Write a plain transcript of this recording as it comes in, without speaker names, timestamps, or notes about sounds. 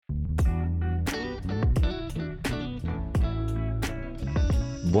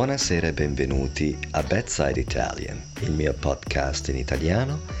Buonasera e benvenuti a Bedside Italian, il mio podcast in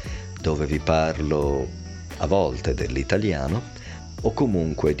italiano dove vi parlo a volte dell'italiano o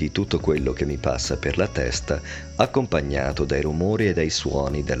comunque di tutto quello che mi passa per la testa, accompagnato dai rumori e dai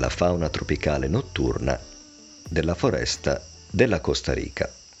suoni della fauna tropicale notturna della foresta della Costa Rica.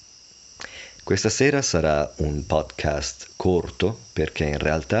 Questa sera sarà un podcast corto perché in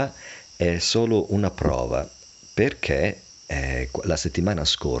realtà è solo una prova, perché la settimana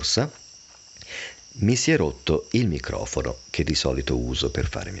scorsa mi si è rotto il microfono che di solito uso per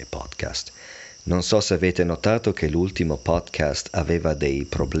fare i miei podcast. Non so se avete notato che l'ultimo podcast aveva dei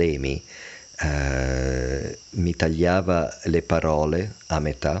problemi, mi tagliava le parole a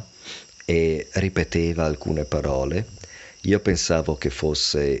metà e ripeteva alcune parole. Io pensavo che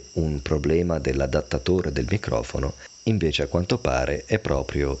fosse un problema dell'adattatore del microfono, invece a quanto pare è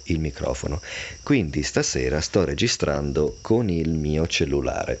proprio il microfono. Quindi stasera sto registrando con il mio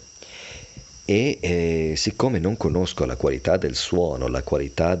cellulare e siccome non conosco la qualità del suono, la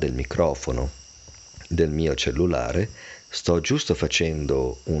qualità del microfono del mio cellulare, sto giusto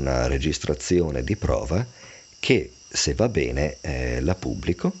facendo una registrazione di prova che, se va bene, la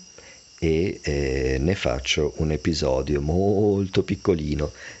pubblico e ne faccio un episodio molto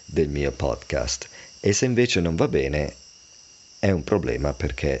piccolino del mio podcast. E se invece non va bene è un problema,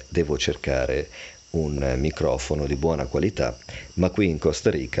 perché devo cercare un microfono di buona qualità, ma qui in Costa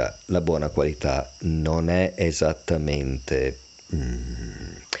Rica la buona qualità non è esattamente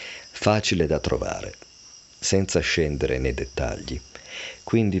facile da trovare, senza scendere nei dettagli.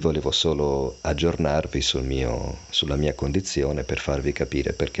 Quindi volevo solo aggiornarvi sulla mia condizione per farvi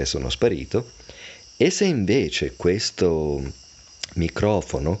capire perché sono sparito, e se invece questo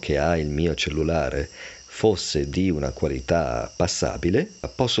microfono che ha il mio cellulare fosse di una qualità passabile,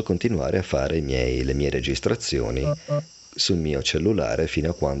 posso continuare a fare le mie registrazioni sul mio cellulare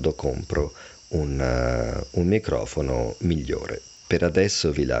fino a quando compro un microfono migliore. Per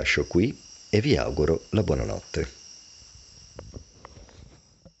adesso vi lascio qui e vi auguro la buonanotte.